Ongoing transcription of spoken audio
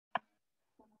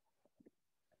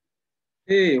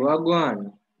Hey,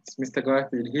 Wagwan. It's Mr. Garth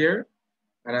Reid here,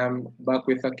 and I'm back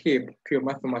with a Pure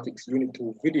Mathematics Unit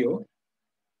 2 video.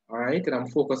 All right, and I'm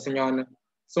focusing on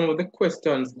some of the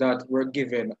questions that were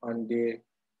given on the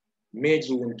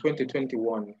May-June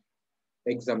 2021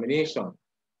 examination. All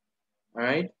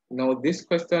right, now this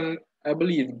question, I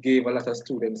believe, gave a lot of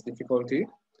students difficulty.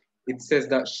 It says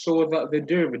that show that the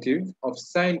derivative of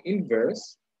sine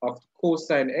inverse of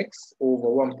cosine x over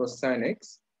 1 plus sine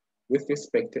x with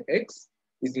respect to x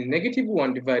is negative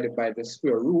 1 divided by the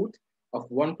square root of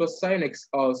 1 plus sine x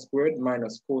all squared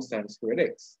minus cosine squared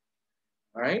x.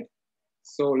 All right,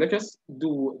 so let us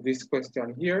do this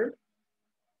question here.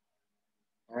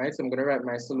 All right, so I'm going to write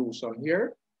my solution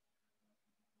here.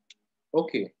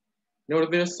 Okay, now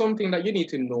there's something that you need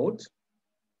to note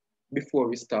before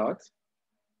we start.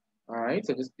 All right,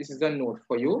 so this is a note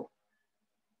for you.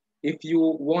 If you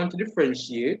want to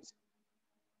differentiate,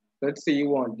 let's say you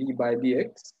want d by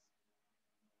dx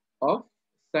of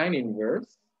sine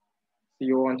inverse. So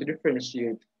you want to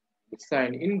differentiate the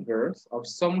sine inverse of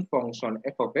some function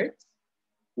f of x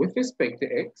with respect to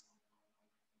x.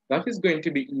 That is going to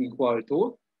be equal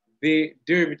to the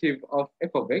derivative of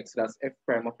f of x, that's f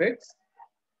prime of x,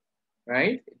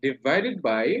 right? Divided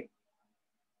by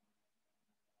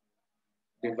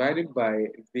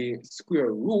the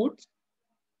square root,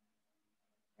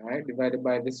 right? Divided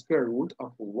by the square root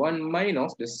of 1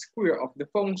 minus the square of the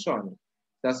function.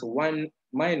 That's 1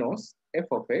 minus f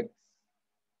of x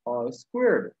all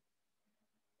squared.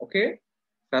 Okay?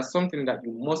 That's something that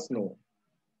you must know.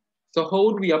 So how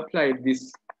would we apply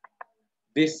this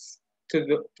to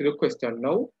the question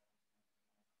now?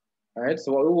 All right,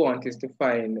 so what we want is to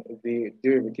find the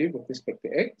derivative with respect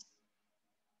to x.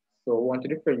 So we want to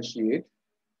differentiate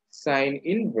sine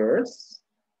inverse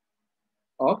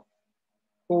of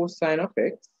cosine of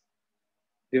x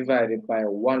divided by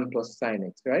 1 plus sine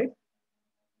x, right?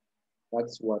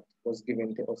 That's what was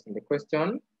given to us in the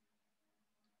question.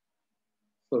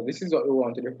 So this is what we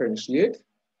want to differentiate.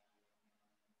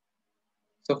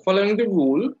 So following the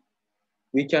rule,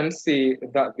 we can say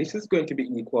that this is going to be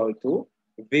equal to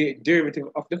the derivative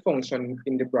of the function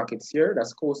in the brackets here,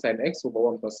 that's cosine x over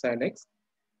 1 plus sine x.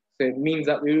 So it means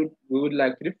that we would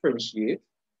like to differentiate.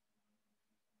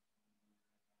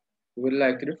 We would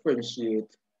like to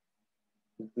differentiate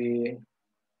the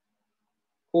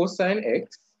cosine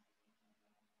x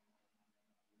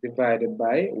divided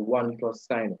by 1 plus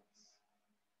sine x.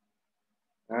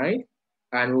 Right?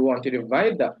 And we want to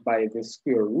divide that by the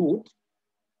square root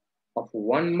of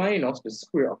 1 minus the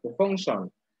square of the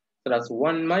function. So that's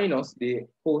 1 minus the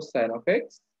cosine of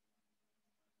x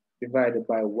divided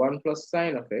by 1 plus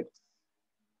sine of x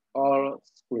all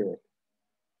squared.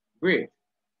 Great.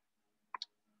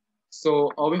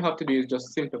 So all we have to do is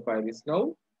just simplify this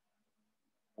now.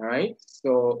 All right,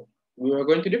 so we are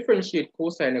going to differentiate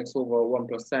cosine x over 1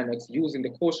 plus sine x using the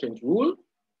quotient rule.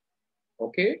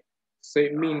 Okay, so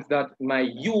it means that my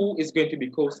u is going to be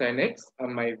cosine x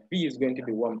and my v is going to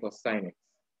be 1 plus sine x.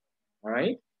 All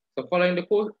right, so following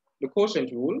the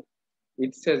quotient rule,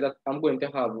 it says that I'm going to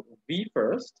have v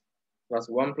first, that's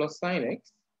 1 plus sine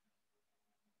x.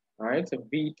 All right, so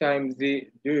v times the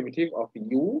derivative of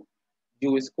u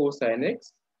is cosine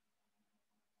x.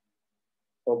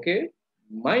 Okay,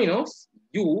 minus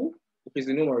u, which is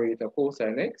the numerator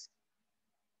cosine x,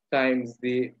 times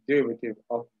the derivative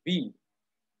of v.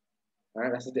 All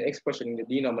right, that's the expression in the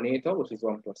denominator, which is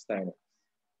 1 plus sine x.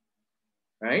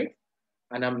 Right?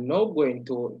 And I'm now going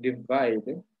to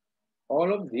divide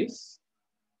all of this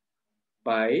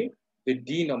by the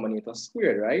denominator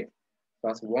squared, right?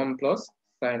 That's 1 plus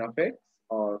sine of x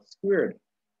all squared.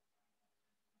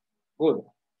 Good.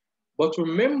 But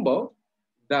remember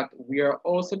that we are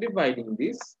also dividing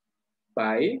this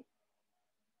by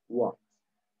what?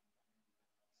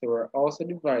 So we're also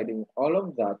dividing all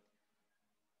of that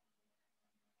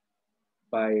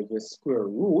by the square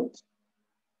root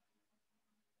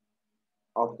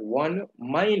of 1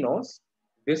 minus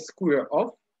the square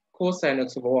of cosine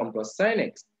x over 1 plus sine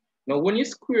x. Now, when you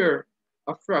square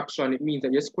a fraction, it means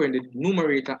that you're squaring the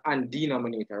numerator and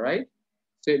denominator, right?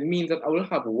 So it means that I will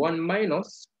have 1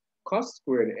 minus cos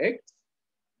squared x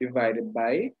divided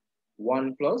by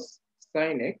 1 plus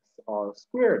sine x all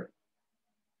squared.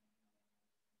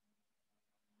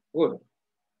 Good.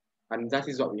 And that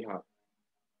is what we have.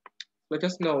 Let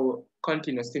us now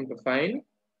continue simplifying.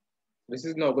 This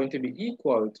is now going to be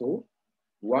equal to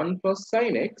 1 plus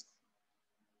sine x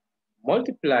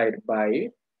multiplied by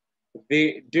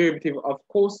the derivative of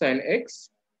cosine x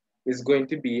is going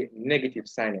to be negative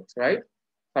sine x, right?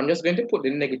 So I'm just going to put the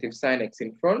negative sine x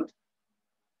in front.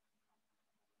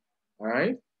 All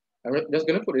right. I'm just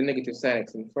going to put the negative sine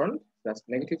x in front. That's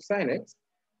negative sine x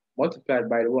multiplied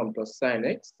by the 1 plus sine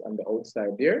x on the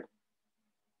outside there.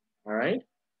 All right.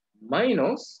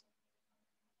 Minus,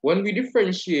 when we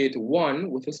differentiate 1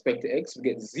 with respect to x, we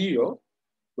get 0.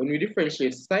 When we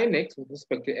differentiate sine x with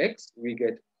respect to x, we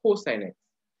get cosine x.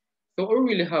 So what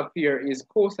we really have here is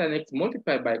cosine x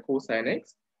multiplied by cosine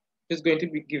x is going to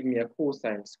give me a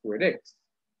cosine squared x.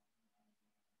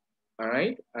 All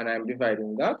right, and I'm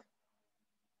dividing that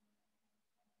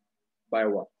by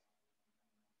what?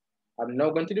 I'm now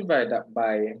going to divide that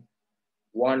by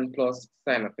 1 plus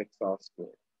sine of x all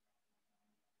squared.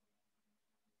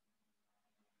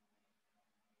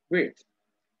 Great.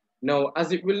 Now,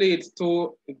 as it relates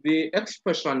to the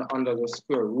expression under the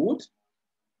square root,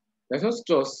 let us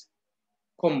just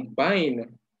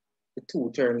combine the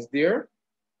two terms there.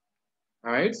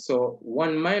 All right, so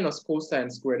 1 minus cosine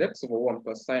squared x over 1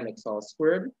 plus sine x all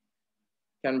squared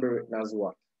can be written as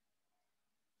what?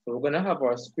 So we're going to have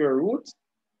our square root,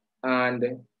 and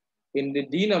in the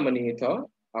denominator,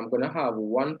 I'm going to have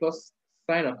 1 plus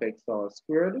sine of x all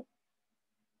squared,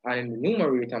 and in the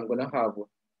numerator, I'm going to have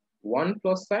 1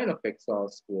 plus sine of x all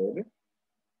squared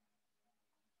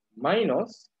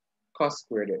minus cos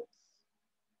squared x.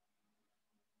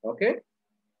 Okay?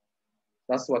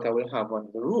 That's what I will have on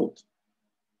the root.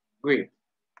 Great.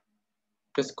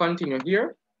 Just continue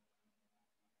here.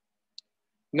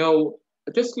 Now,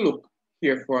 just look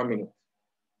here for a minute.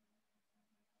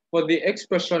 For the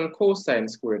expression cosine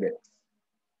squared x,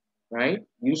 right?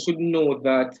 You should know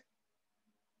that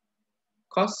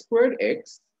cos squared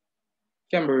x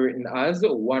can be written as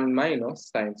 1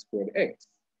 minus sine squared x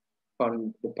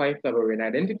from the Pythagorean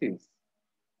identities,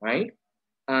 right?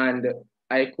 And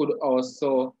I could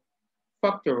also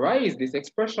factorize this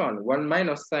expression. 1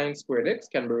 minus sine squared x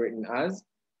can be written as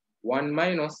 1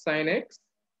 minus sine x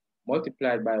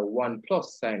multiplied by 1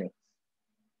 plus sine x,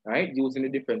 right? Using the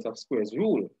difference of squares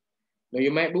rule. Now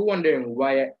you might be wondering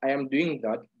why I am doing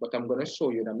that, but I'm going to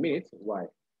show you in a minute why.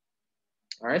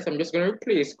 All right, so I'm just going to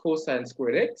replace cosine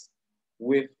squared x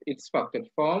with its factored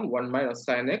form, 1 minus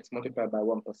sine x multiplied by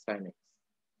 1 plus sine x.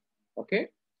 Okay?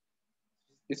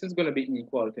 This is going to be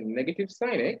equal to negative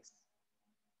sine x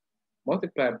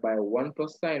multiplied by 1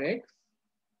 plus sine x,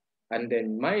 and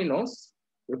then minus,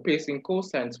 replacing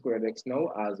cosine squared x now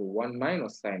as 1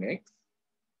 minus sine x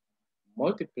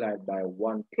multiplied by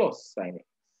 1 plus sine x.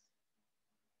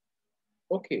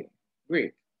 Okay,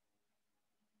 great.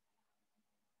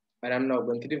 And I'm now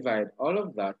going to divide all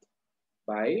of that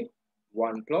by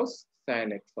 1 plus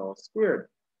sine x all squared.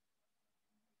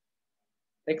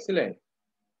 Excellent.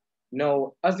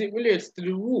 Now, as it relates to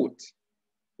the root,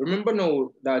 remember now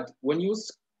that when you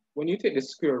take the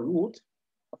square root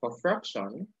of a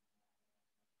fraction,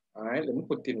 all right, let me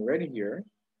put it in red here.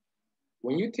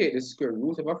 When you take the square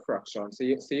root of a fraction, say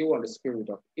you want the square root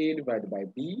of a divided by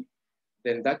b,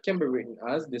 then that can be written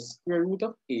as the square root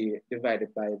of a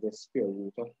divided by the square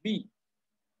root of b,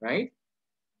 right?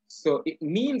 So it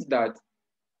means that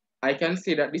I can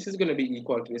say that this is going to be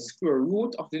equal to the square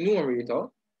root of the numerator,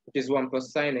 which is 1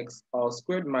 plus sine x all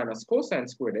squared minus cosine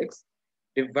squared x,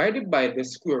 divided by the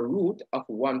square root of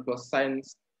 1 plus sine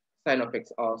of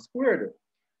x all squared.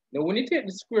 Now, when you take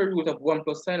the square root of 1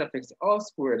 plus sine of x all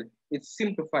squared, it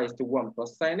simplifies to 1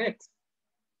 plus sine x.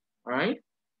 All right?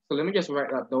 So let me just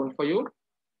write that down for you.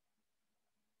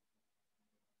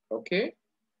 Okay?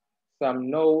 So I'm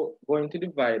now going to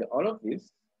divide all of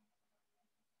this.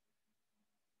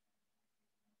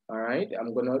 All right?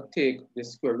 I'm going to take the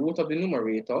square root of the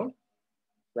numerator.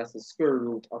 That's the square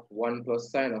root of 1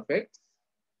 plus sine of x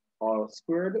all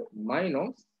squared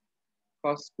minus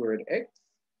cos squared x.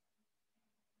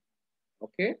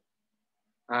 Okay?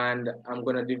 And I'm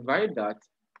going to divide that.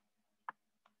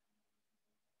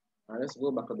 Let's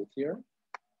go back a bit here.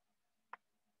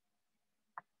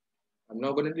 I'm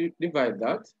now going to divide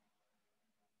that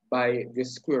by the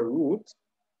square root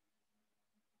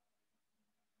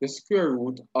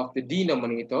of the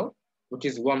denominator, which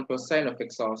is 1 plus sine of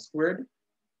x all squared.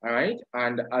 All right.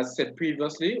 And as said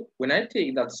previously, when I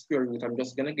take that square root, I'm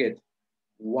just going to get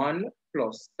 1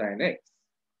 plus sine x.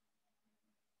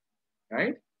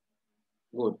 Right?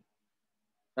 Good.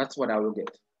 That's what I will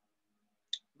get.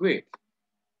 Great.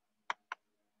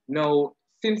 Now,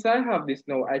 since I have this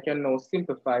now, I can now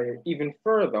simplify even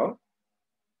further.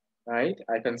 Right?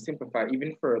 I can simplify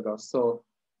even further. So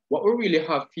what we really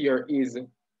have here is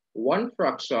one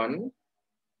fraction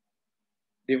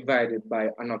divided by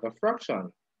another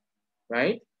fraction,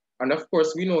 right? And of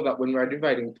course, we know that when we're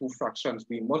dividing two fractions,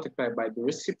 we multiply by the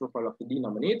reciprocal of the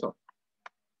denominator, all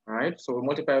right? So we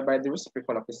multiply by the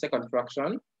reciprocal of the second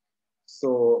fraction.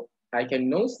 So I can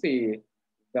now say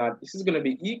that this is going to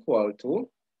be equal to,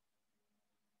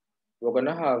 we're going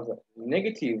to have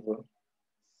negative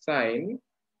sine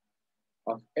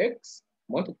of x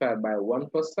multiplied by 1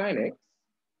 plus sine x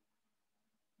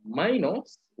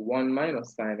minus 1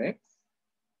 minus sine x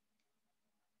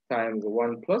times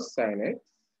 1 plus sine x,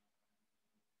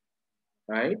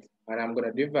 right? And I'm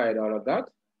going to divide all of that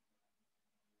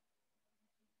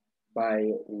by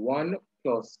 1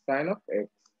 plus sine of x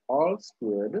all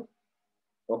squared,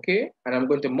 okay? And I'm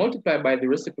going to multiply by the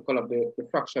reciprocal of the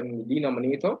fraction in the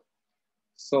denominator.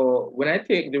 So when I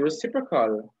take the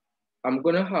reciprocal, I'm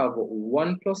going to have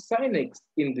 1 plus sine x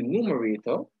in the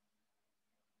numerator,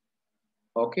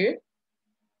 okay?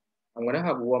 I'm going to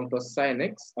have 1 plus sine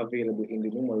x available in the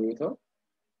numerator.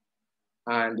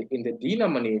 And in the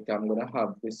denominator, I'm going to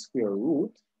have the square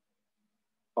root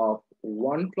of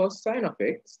 1 plus sine of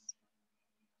x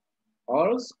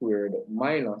all squared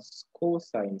minus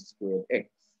cosine squared x.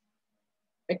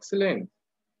 Excellent.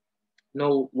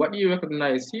 Now, what do you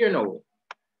recognize here now?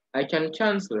 I can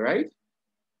cancel, right?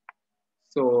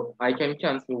 So I can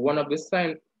cancel one of the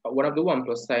 1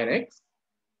 plus sine x,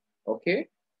 okay?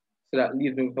 So that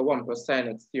leaves me with a 1 plus sine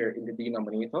x here in the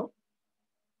denominator,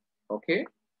 okay?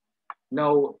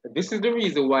 Now, this is the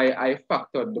reason why I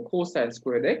factored the cosine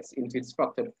squared x into its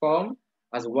factored form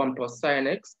as 1 plus sine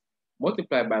x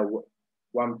multiplied by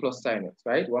 1 plus sine x,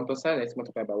 right? 1 plus sine x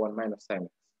multiplied by 1 minus sine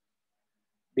x.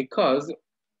 Because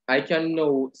I can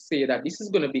now say that this is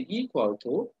going to be equal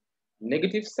to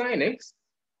negative sine x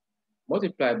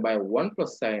multiplied by 1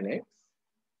 plus sine x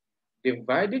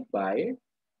divided by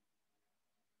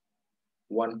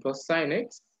 1 plus sine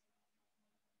x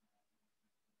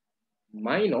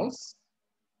minus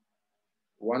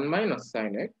 1 minus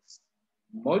sine x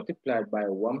multiplied by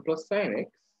 1 plus sine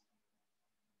x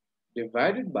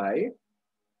divided by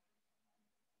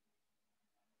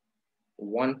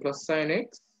 1 plus sine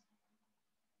x,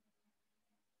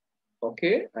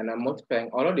 okay? And I'm multiplying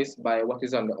all of this by what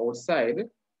is on the outside,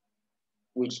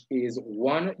 which is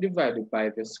 1 divided by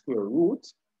the square root,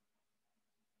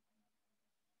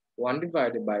 1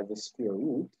 divided by the square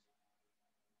root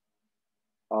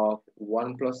of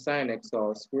 1 plus sine x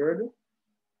all squared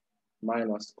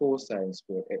minus cosine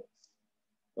squared x,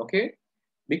 okay?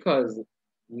 Because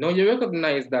now you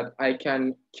recognize that I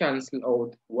can cancel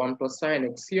out 1 plus sine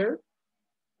x here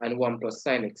and 1 plus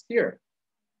sine x here,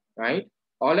 right?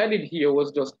 All I did here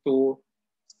was just to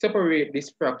separate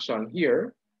this fraction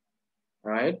here,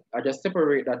 right? I just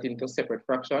separate that into separate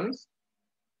fractions,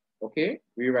 okay?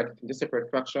 Rewrite it into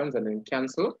separate fractions and then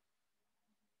cancel,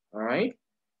 all right?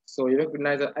 So you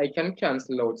recognize that I can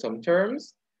cancel out some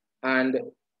terms, and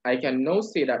I can now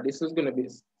say that this is going to be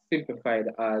simplified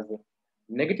as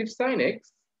negative sine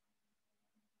x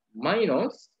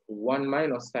minus 1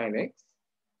 minus sine x,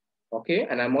 okay?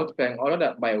 And I'm multiplying all of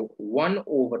that by 1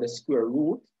 over the square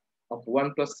root of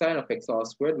 1 plus sine of x all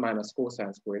squared minus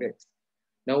cosine squared x.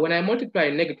 Now, when I multiply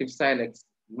negative sine x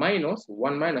minus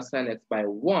 1 minus sine x by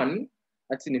 1,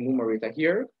 that's in the numerator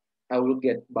here, I will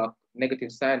get back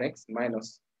negative sine x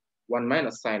minus 1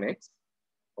 minus sine x,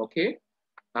 okay?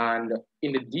 And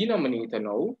in the denominator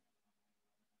now,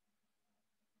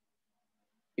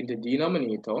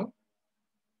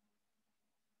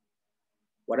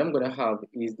 what I'm going to have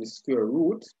is the square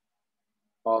root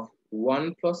of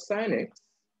 1 plus sine x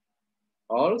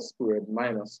all squared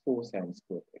minus cosine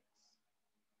squared x.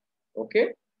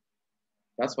 Okay?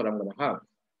 That's what I'm going to have.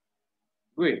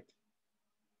 Great.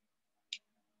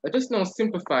 Let us now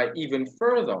simplify even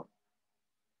further.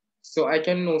 So I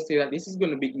can now say that this is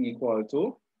going to be equal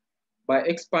to, by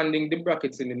expanding the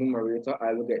brackets in the numerator,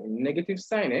 I will get negative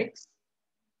sine x,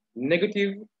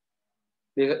 negative,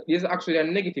 there's actually a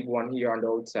negative 1 here on the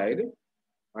outside,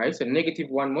 right? So negative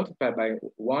 1 multiplied by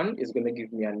 1 is going to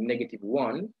give me a negative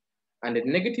 1, and the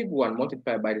negative 1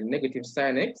 multiplied by the negative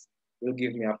sine x will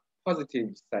give me a positive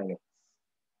sine x,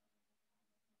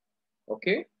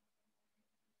 okay?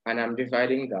 And I'm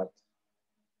dividing that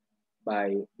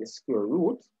by the square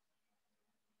root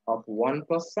of 1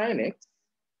 plus sine x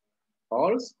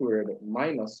all squared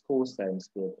minus cosine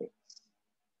squared x.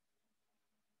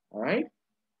 All right?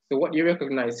 So what you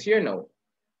recognize here now,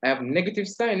 I have negative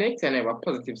sine x and I have a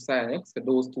positive sine x, so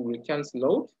those two will cancel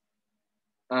out.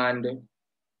 And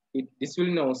this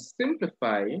will now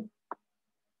simplify to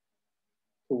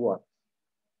what?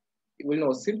 It will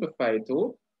now simplify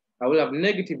to, I will have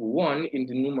negative 1 in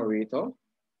the numerator,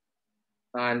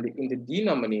 and in the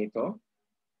denominator,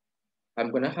 I'm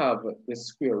going to have the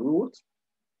square root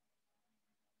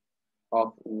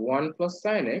of 1 plus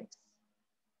sine x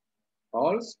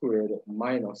all squared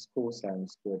minus cosine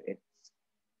squared x.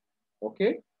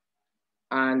 Okay?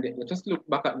 And let us look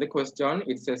back at the question.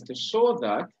 It says to show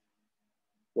that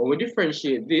when we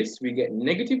differentiate this, we get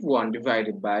 -1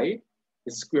 divided by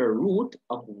the square root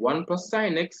of 1 plus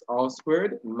sine x all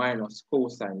squared minus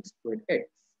cosine squared x.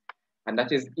 And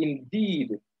that is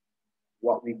indeed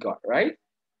what we got, right?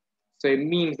 So it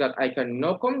means that I can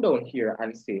now come down here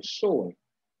and say shown.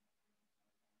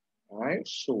 All right,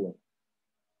 shown.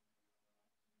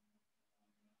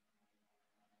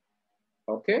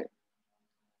 Okay.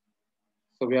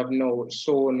 So we have now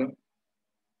shown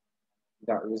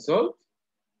that result.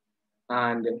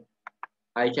 And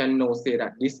I can now say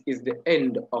that this is the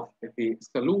end of the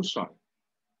solution.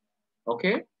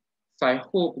 Okay. So I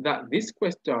hope that this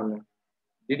question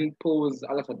didn't pose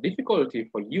a lot of difficulty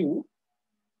for you.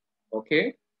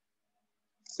 Okay.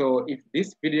 So if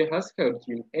this video has helped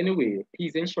you in any way,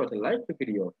 please ensure to like the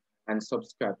video and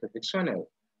subscribe to the channel.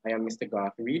 I am Mr.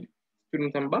 Garth Reid,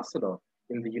 student ambassador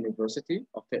in the University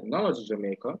of Technology,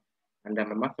 Jamaica, and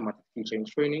I'm a mathematics teacher in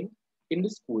training in the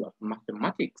School of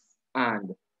Mathematics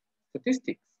and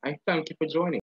Statistics. I thank you for joining.